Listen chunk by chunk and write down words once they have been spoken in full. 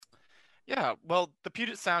Yeah, well, the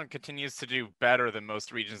Puget Sound continues to do better than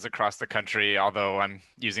most regions across the country, although I'm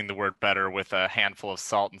using the word better with a handful of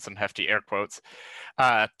salt and some hefty air quotes.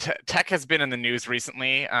 Tech has been in the news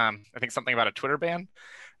recently. I think something about a Twitter ban.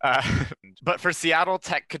 But for Seattle,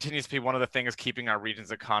 tech continues to be one of the things keeping our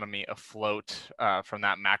region's economy afloat from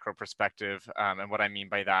that macro perspective. And what I mean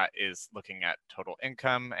by that is looking at total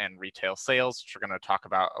income and retail sales, which we're going to talk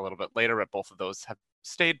about a little bit later, but both of those have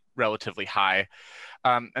stayed relatively high.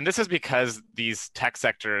 And this is because these tech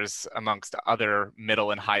sectors, amongst other middle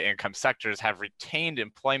and high income sectors, have retained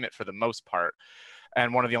employment for the most part.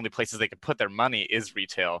 And one of the only places they can put their money is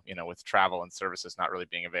retail, with travel and services not really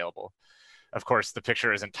being available. Of course, the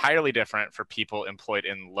picture is entirely different for people employed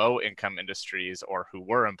in low income industries or who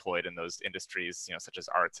were employed in those industries, such as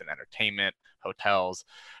arts and entertainment, hotels,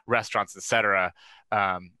 restaurants, etc.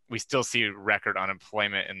 We still see record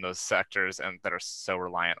unemployment in those sectors and that are so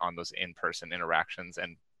reliant on those in-person interactions.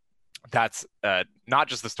 And that's not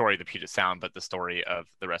just the story of the Puget Sound, but the story of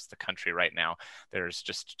the rest of the country right now. There's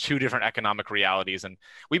just two different economic realities, and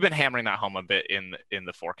we've been hammering that home a bit in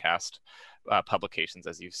the forecast publications,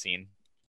 as you've seen.